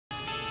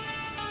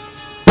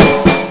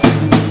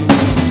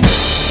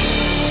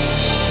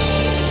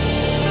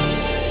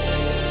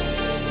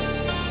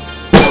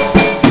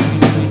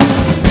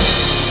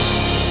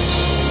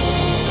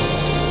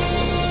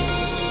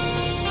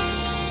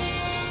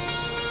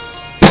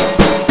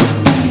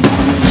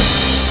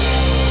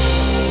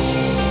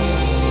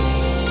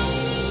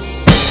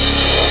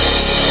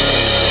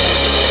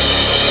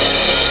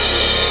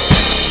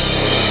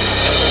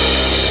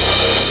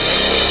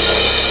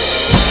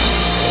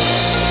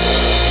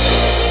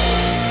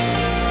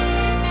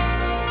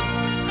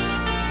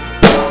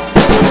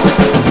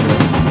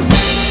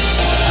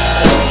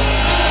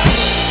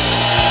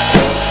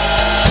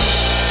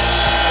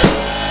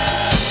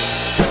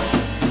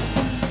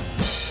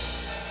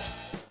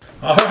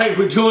Alright,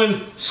 we're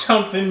doing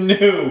something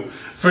new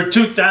for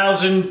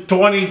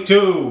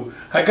 2022.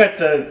 I got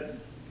the,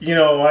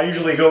 I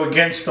usually go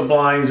against the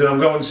blinds and I'm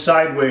going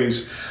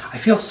sideways. I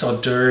feel so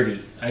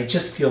dirty. I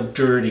just feel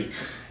dirty.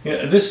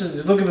 This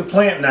is, look at the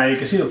plant now. You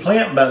can see the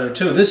plant better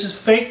too. This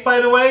is fake, by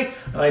the way,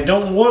 and I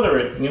don't water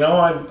it.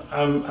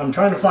 I'm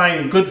trying to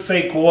find good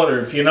fake water.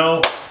 If you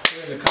know,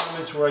 in the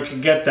comments where I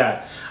could get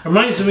that.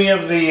 Reminds me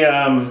of the,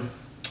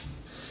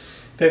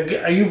 I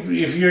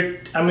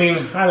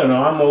don't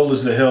know, I'm old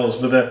as the hills,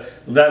 but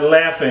that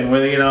laughing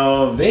with,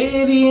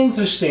 very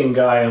interesting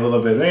guy a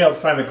little bit. Maybe I'll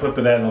find a clip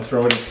of that and I'll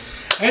throw it in.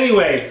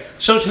 Anyway,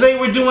 so today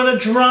we're doing a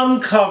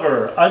drum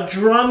cover. A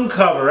drum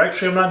cover.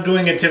 Actually, I'm not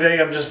doing it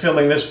today. I'm just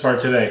filming this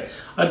part today.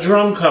 A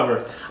drum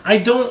cover. I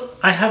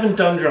haven't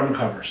done drum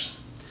covers.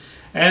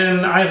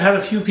 And I've had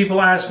a few people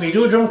ask me,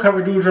 do a drum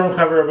cover,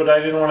 but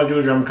I didn't want to do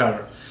a drum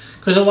cover.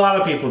 Because a lot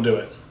of people do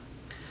it.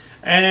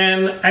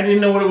 And I didn't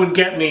know what it would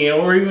get me,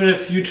 or even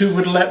if YouTube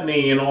would let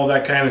me and all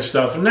that kind of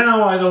stuff. And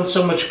now I don't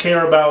so much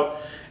care about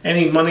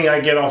any money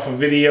I get off a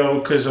video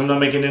because I'm not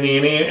making any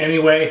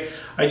anyway.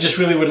 I just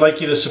really would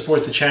like you to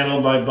support the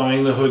channel by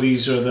buying the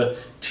hoodies or the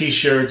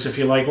t-shirts if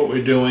you like what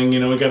we're doing.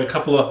 We got a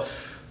couple of,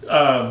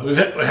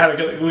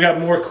 we got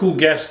more cool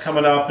guests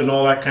coming up and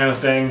all that kind of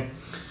thing.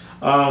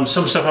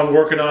 Some stuff I'm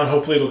working on,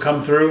 hopefully it'll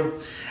come through.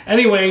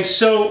 Anyway,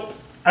 so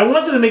I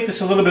wanted to make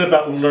this a little bit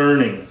about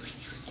learning.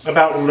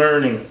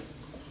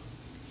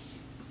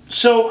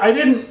 So I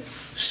didn't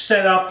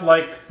set up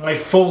like my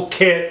full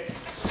kit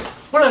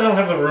when I don't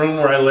have the room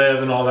where I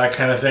live and all that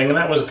kind of thing, and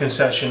that was a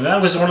concession.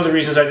 That was one of the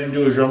reasons I didn't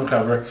do a drum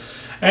cover.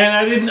 And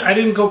I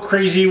didn't go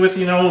crazy with,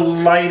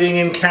 lighting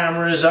and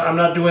cameras. I'm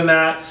not doing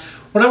that.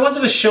 What I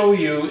wanted to show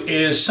you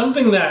is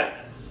something that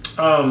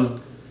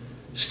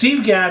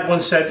Steve Gadd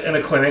once said in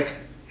a clinic,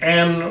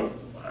 and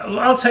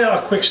I'll tell you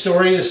a quick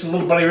story. It's a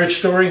little Buddy Rich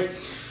story.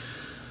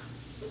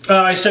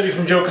 I studied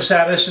from Joe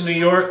Casadas in New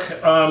York.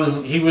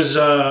 He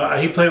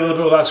played a little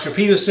bit with Oscar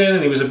Peterson,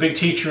 and he was a big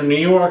teacher in New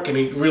York, and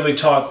he really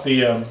taught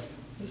the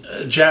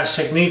jazz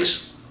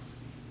techniques.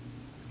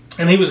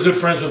 And he was good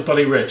friends with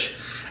Buddy Rich.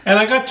 And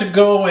I got to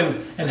go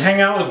and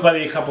hang out with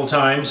Buddy a couple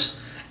times,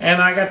 and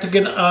I got to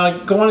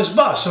go on his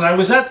bus. And I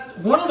was at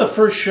one of the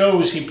first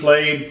shows he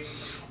played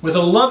with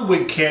a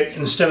Ludwig kit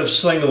instead of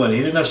Slingerland. He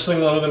didn't have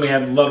Slingerland with him, he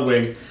had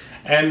Ludwig.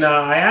 And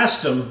I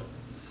asked him,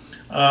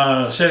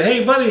 said,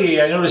 "Hey buddy,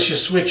 I noticed you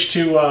switched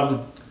to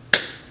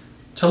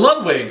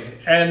Ludwig,"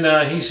 and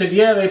he said,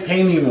 "Yeah, they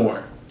pay me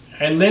more."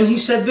 And then he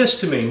said this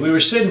to me. We were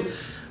sitting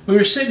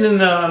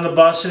on the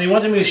bus, and he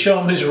wanted me to show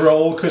him his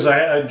roll because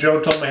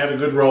Joe told me I had a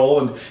good roll,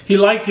 and he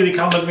liked it. He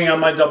complimented me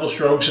on my double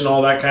strokes and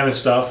all that kind of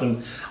stuff.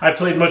 And I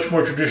played much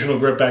more traditional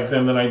grip back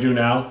then than I do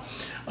now.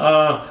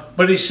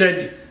 But he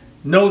said,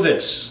 "Know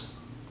this: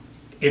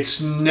 it's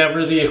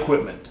never the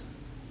equipment;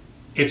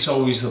 it's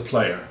always the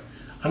player."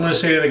 I'm going to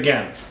say it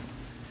again.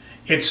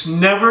 It's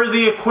never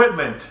the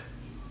equipment,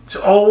 it's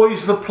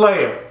always the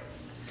player.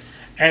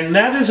 And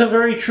that is a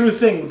very true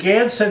thing.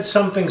 Gadd said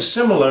something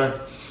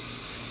similar.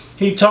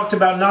 He talked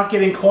about not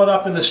getting caught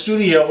up in the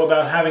studio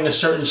about having a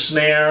certain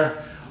snare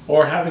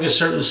or having a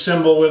certain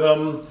cymbal with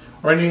him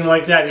or anything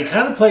like that. He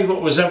kind of played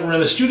what was ever in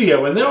the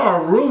studio. And there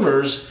are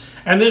rumors,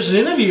 and there's an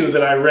interview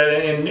that I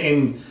read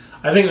in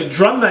I think, a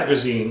drum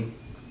magazine,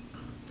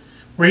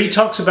 where he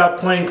talks about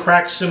playing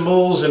cracked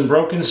cymbals and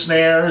broken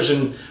snares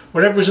and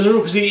whatever was in the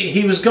room, because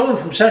he was going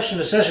from session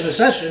to session to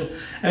session,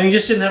 and he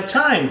just didn't have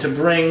time to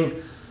bring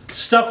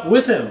stuff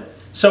with him.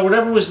 So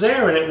whatever was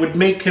there, and it would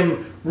make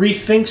him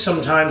rethink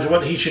sometimes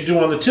what he should do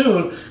on the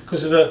tune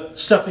because of the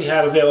stuff he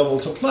had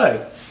available to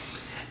play.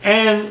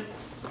 And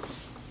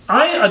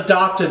I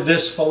adopted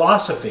this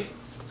philosophy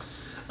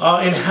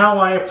in how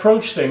I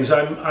approach things.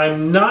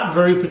 I'm not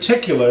very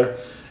particular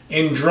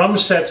in drum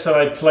sets that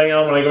I play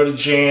on when I go to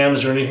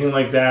jams or anything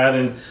like that,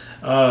 and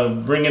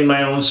bring in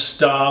my own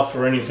stuff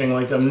or anything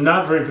like that. I'm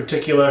not very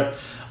particular.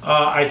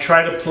 I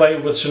try to play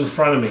what's in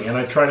front of me, and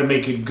I try to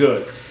make it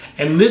good.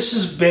 And this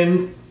has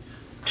been,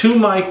 to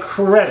my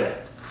credit,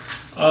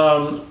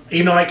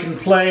 I can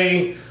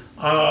play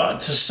to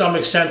some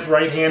extent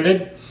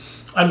right-handed.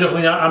 I'm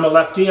a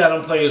lefty. I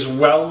don't play as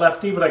well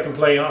lefty, but I can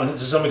play to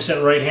some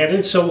extent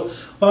right-handed. So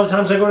a lot of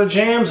times I go to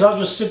jams, I'll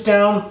just sit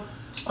down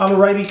on a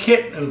righty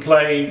kit and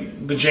play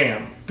the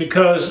jam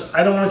because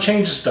I don't want to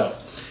change the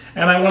stuff.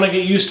 And I want to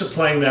get used to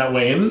playing that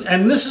way.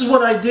 And this is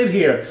what I did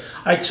here.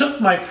 I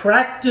took my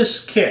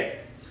practice kit,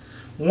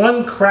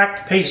 one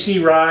cracked pasty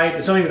ride.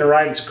 It's not even a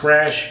ride, it's a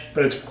crash,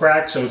 but it's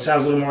cracked, so it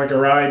sounds a little more like a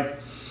ride.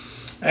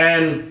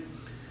 And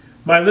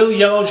my little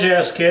yellow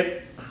jazz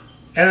kit.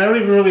 And I don't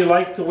even really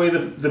like the way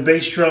the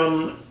bass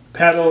drum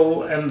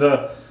pedal and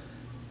the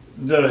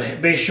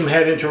bass drum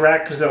head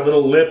interact because that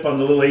little lip on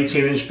the little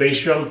 18-inch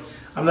bass drum.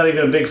 I'm not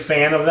even a big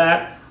fan of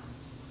that.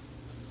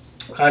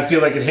 I feel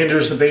like it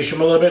hinders the bass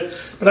drum a little bit.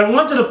 But I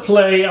wanted to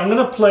play, I'm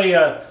going to play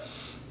a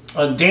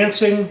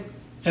Dancing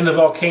in the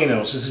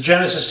Volcanoes. It's a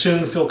Genesis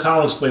tune Phil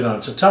Collins played on.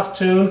 It's a tough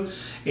tune.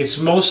 It's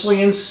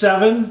mostly in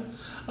 7.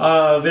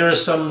 There are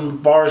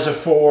some bars of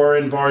 4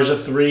 and bars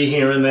of 3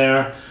 here and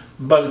there.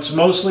 but it's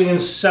mostly in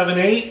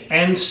 7/8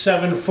 and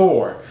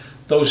 7/4.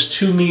 Those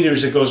 2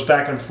 meters it goes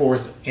back and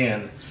forth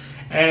in.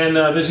 And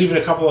there's even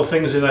a couple of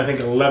things in, I think,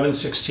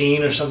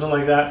 11/16 or something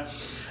like that.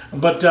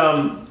 But,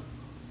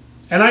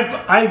 and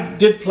I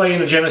did play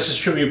in a Genesis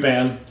tribute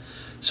band,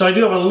 so I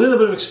do have a little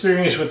bit of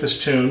experience with this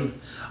tune.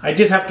 I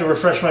did have to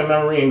refresh my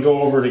memory and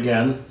go over it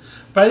again,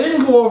 but I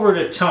didn't go over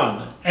it a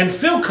ton. And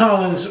Phil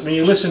Collins, when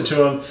you listen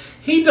to him,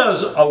 he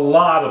does a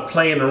lot of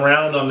playing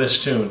around on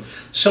this tune.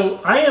 So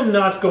I am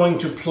not going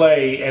to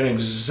play an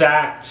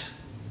exact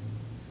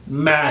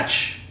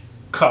match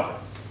cover.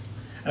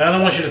 And I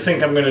don't want you to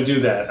think I'm going to do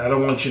that. I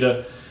don't want you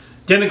to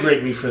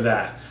denigrate me for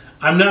that.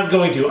 I'm not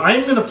going to.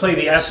 I'm going to play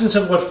the essence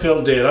of what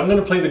Phil did. I'm going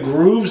to play the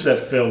grooves that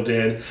Phil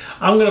did.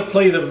 I'm going to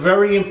play the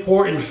very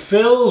important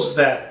fills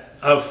that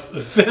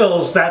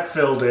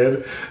Phil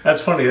did.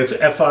 That's funny. That's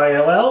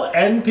F-I-L-L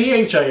and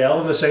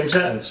P-H-I-L in the same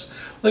sentence.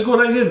 Look what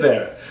I did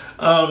there.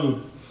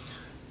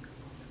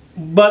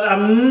 But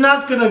I'm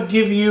not going to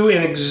give you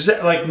an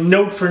exact, like,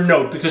 note for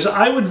note, because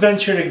I would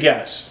venture to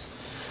guess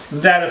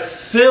that if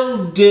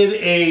Phil did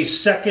a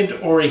second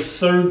or a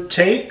third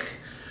take,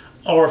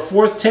 or a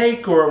fourth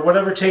take, or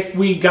whatever take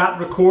we got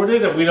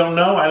recorded, we don't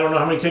know, I don't know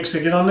how many takes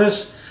they get on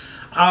this,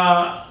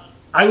 I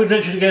would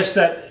venture to guess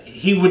that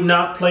he would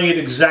not play it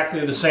exactly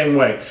the same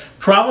way.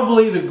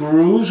 Probably the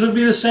grooves would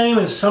be the same,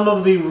 and some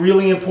of the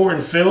really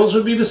important fills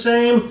would be the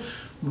same,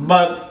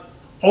 but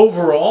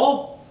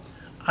overall,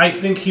 I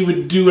think he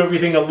would do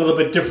everything a little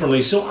bit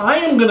differently. So I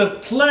am going to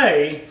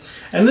play,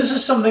 and this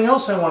is something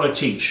else I want to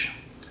teach.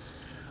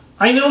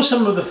 I know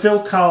some of the Phil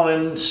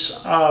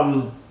Collins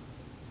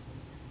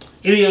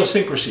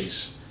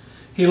idiosyncrasies.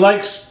 He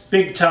likes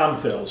big tom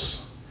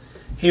fills.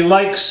 He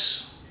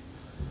likes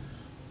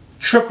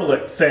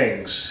triplet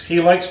things.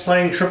 He likes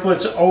playing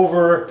triplets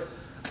over,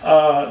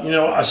 you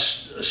know, a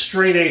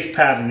straight eighth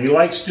pattern. He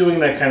likes doing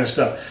that kind of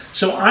stuff.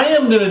 So I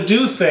am going to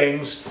do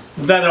things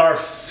that are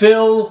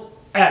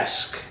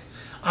Phil-esque.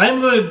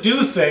 I'm going to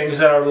do things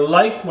that are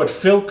like what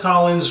Phil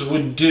Collins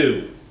would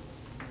do.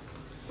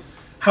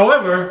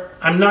 However,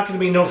 I'm not going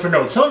to be note for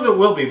note. Some of it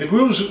will be. The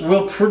grooves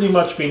will pretty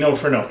much be note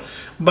for note.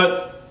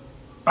 But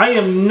I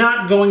am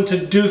not going to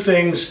do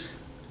things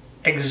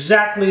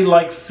exactly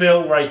like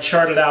Phil, where I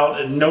chart it out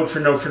and note for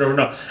note for note for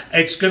note.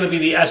 It's going to be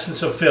the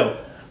essence of Phil.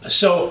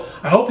 So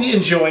I hope you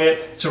enjoy it.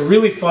 It's a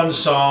really fun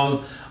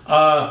song.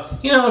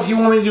 You know, if you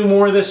want me to do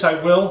more of this,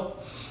 I will.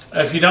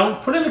 If you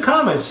don't, put in the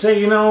comments. Say,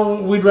 you know,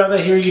 we'd rather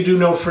hear you do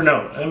note for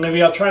note. And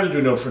maybe I'll try to do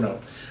note for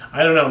note.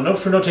 I don't know. Note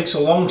for note takes a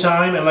long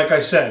time. And like I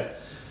said,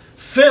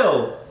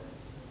 Phil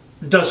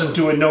doesn't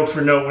do it note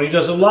for note. When he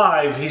does it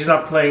live, he's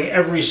not playing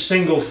every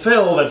single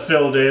fill that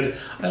Phil did.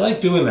 I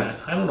like doing that.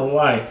 I don't know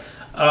why.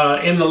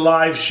 In the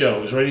live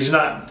shows, right?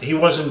 He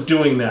wasn't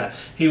doing that.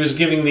 He was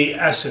giving the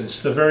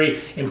essence, the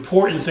very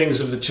important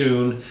things of the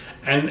tune,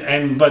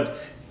 but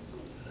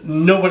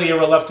nobody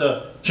ever left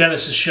a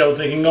Genesis show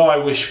thinking, oh, I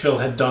wish Phil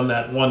had done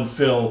that one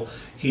fill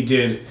he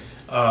did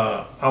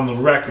on the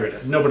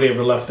record. Nobody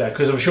ever left that,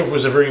 because I'm sure if it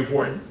was a very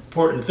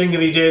important thing that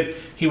he did,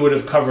 he would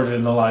have covered it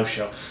in the live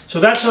show. So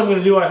that's what I'm going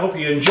to do. I hope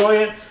you enjoy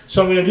it.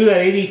 So I'm going to do that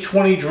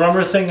 80-20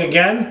 drummer thing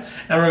again,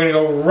 and we're going to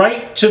go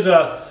right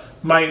to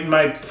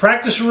my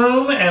practice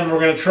room, and we're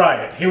going to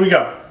try it. Here we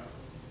go.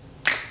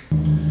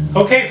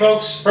 Okay,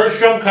 folks, first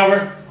drum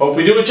cover. Hope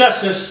we do it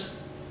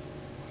justice.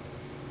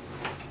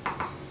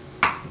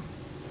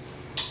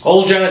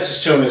 Old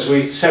Genesis tune, as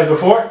we said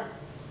before.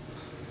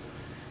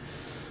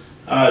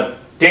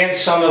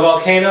 Dance on the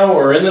Volcano,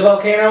 or in the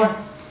Volcano.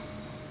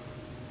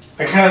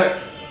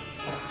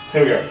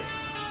 Here we go.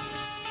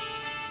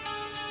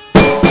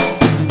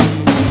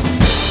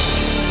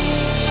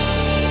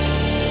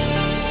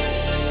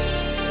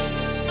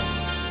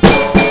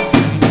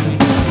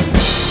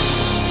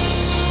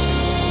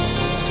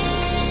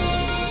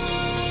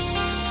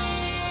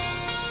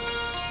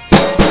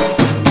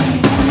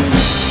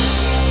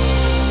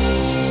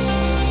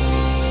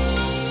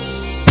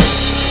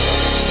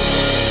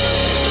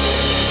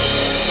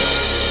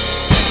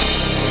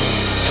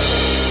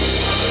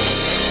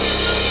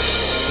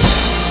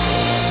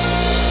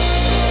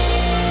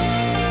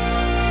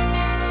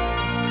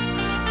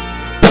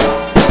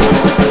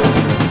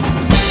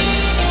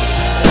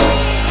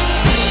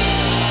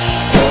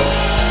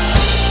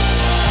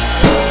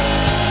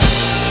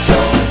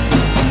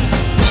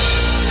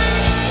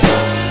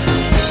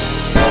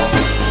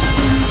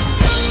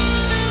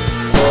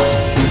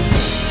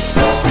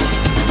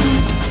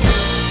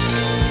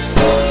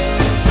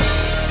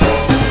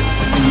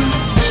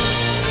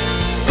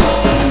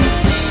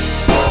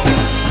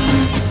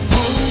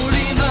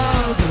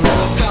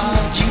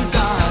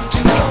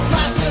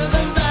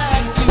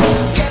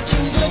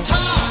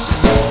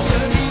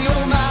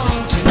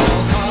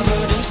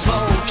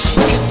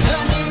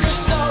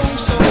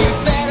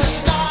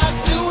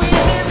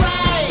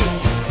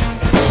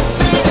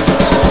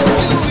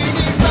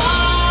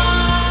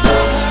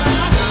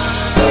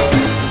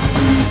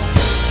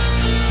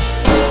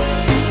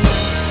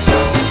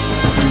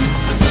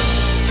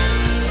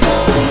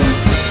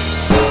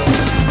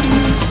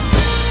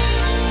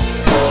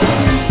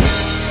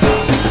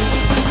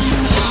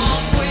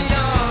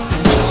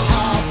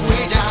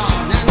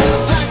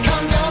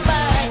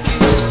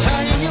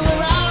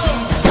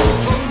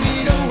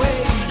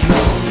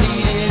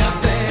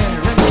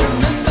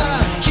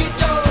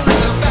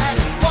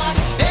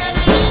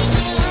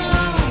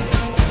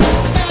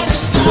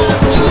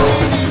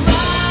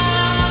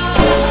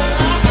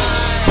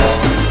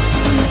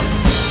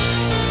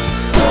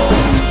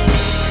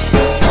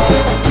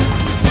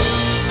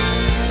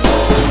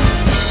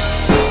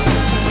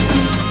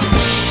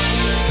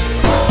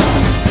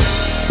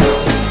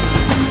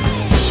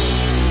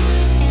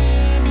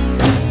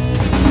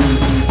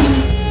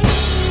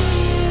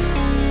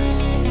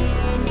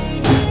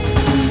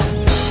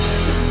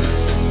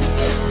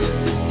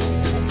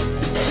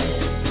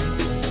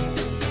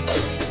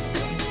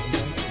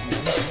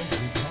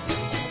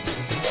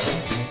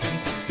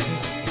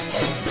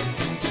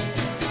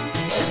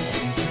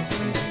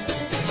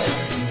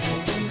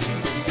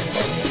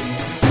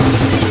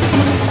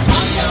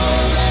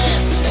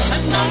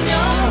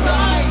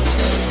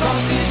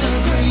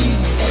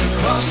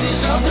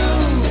 houses are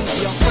blue,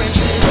 your friends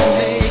didn't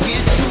make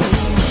it through.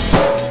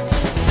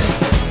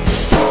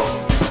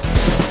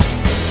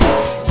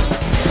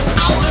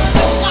 Out of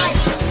the light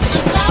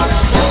and out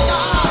of the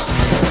dark,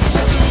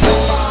 to the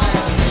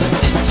fire,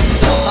 into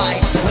the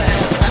light.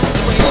 Well, that's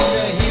the way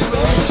the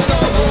heroes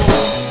go.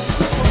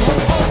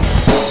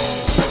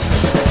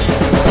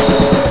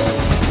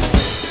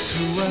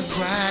 Through a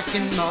crack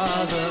in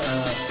Mother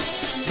Earth,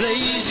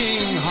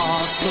 blazing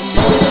hot, the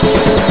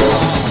molten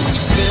rock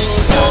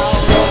spills all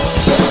over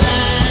the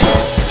land.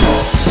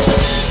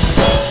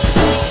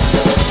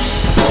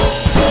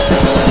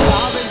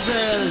 Love is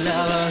the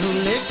lover who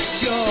licks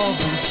your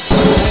boots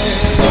away.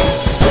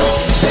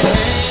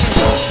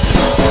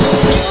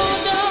 You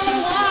don't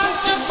want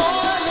to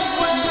fall as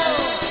well,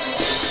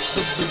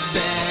 but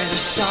better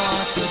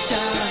start the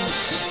dance.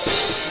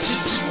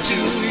 Do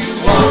you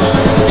want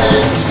to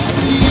dance with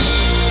me?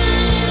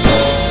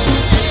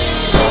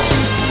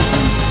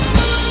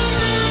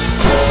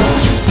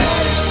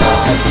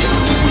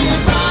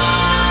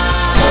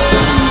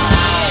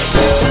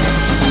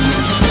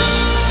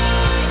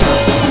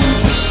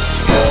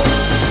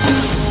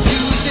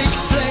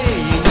 Music's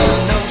playing, the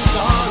notes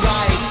are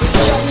right, but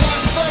you're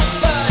left foot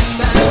first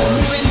and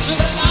through into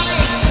the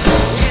light.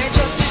 The edge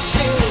of the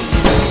shield is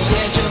the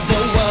edge of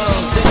the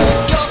world that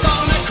you're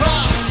gonna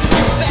cross.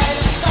 You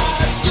better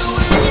start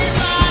doing it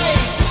right.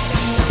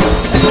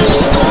 Better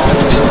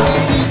start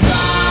doing it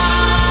right.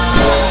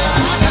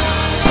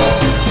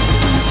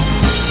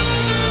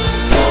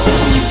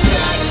 You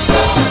better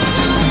start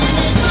doing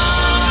it right.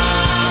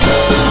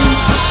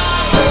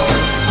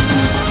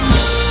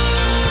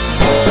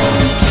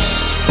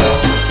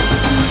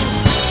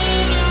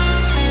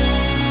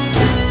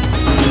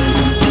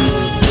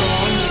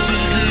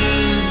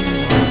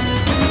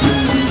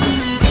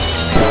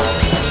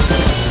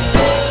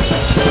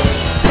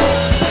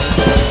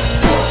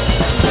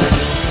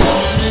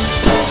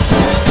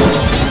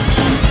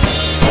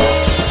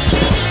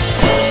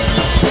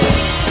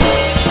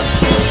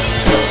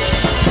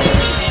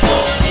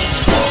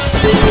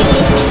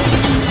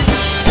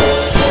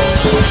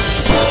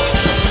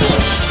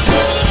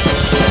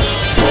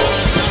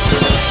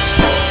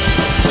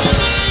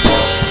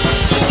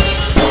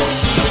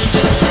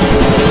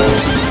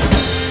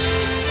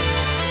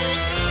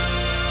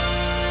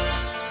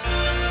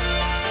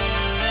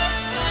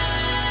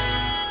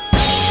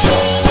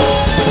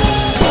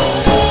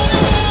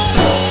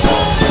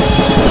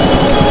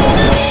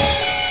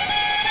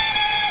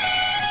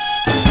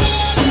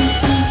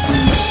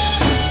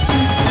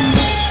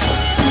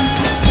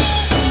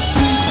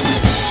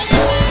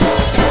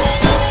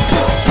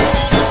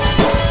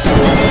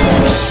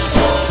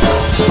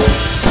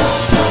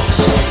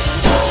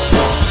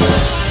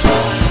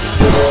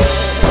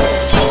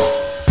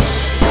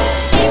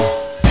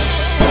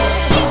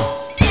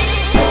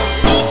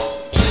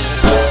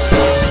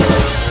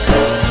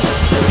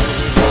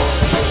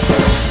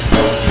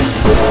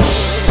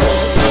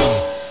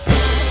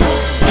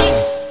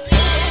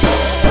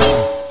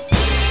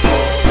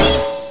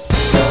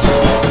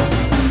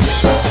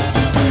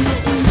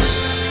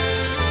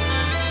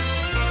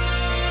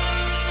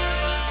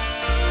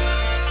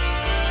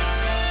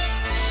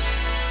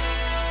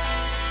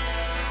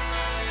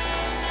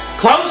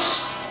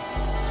 Close?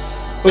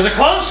 Was it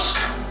close?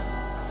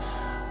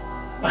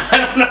 I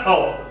don't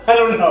know. I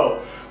don't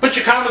know. Put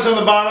your comments on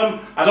the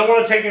bottom. I don't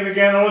want to take it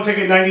again. I want to take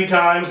it 90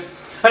 times.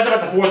 That's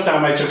about the 4th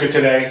time I took it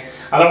today.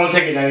 I don't want to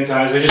take it 90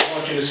 times. I just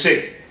want you to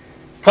see.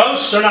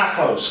 Close or not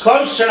close?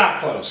 Close or not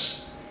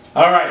close?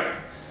 All right.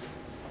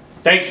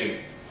 Thank you.